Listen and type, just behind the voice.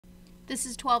This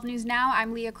is 12 News Now.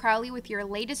 I'm Leah Crowley with your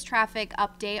latest traffic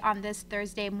update on this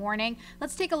Thursday morning.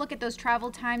 Let's take a look at those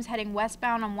travel times heading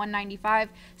westbound on 195.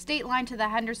 State line to the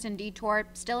Henderson detour,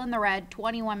 still in the red,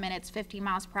 21 minutes, 50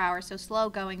 miles per hour, so slow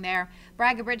going there.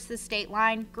 Braga Bridge to the state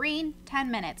line, green, 10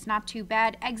 minutes, not too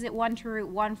bad. Exit 1 to Route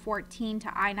 114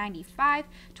 to I-95,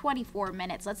 24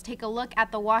 minutes. Let's take a look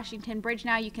at the Washington Bridge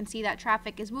now. You can see that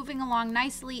traffic is moving along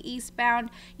nicely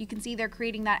eastbound. You can see they're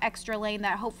creating that extra lane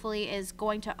that hopefully is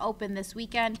going to open this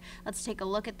weekend. Let's take a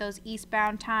look at those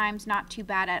eastbound times. Not too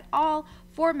bad at all.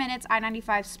 4 minutes,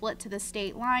 I-95 split to the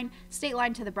state line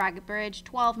to the Braga Bridge,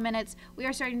 12 minutes. We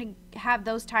are starting to have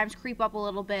those times creep up a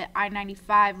little bit.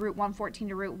 I-95, Route 114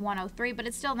 to Route 103, but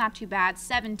it's still not too bad,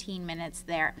 17 minutes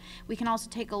there. We can also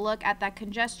take a look at that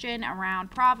congestion around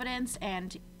Providence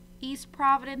and East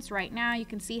Providence right now. You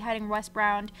can see heading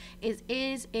westbound is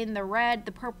in the red.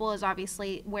 The purple is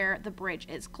obviously where the bridge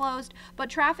is closed,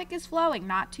 but traffic is flowing.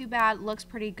 Not too bad. Looks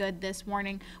pretty good this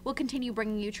morning. We'll continue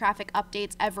bringing you traffic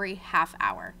updates every half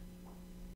hour.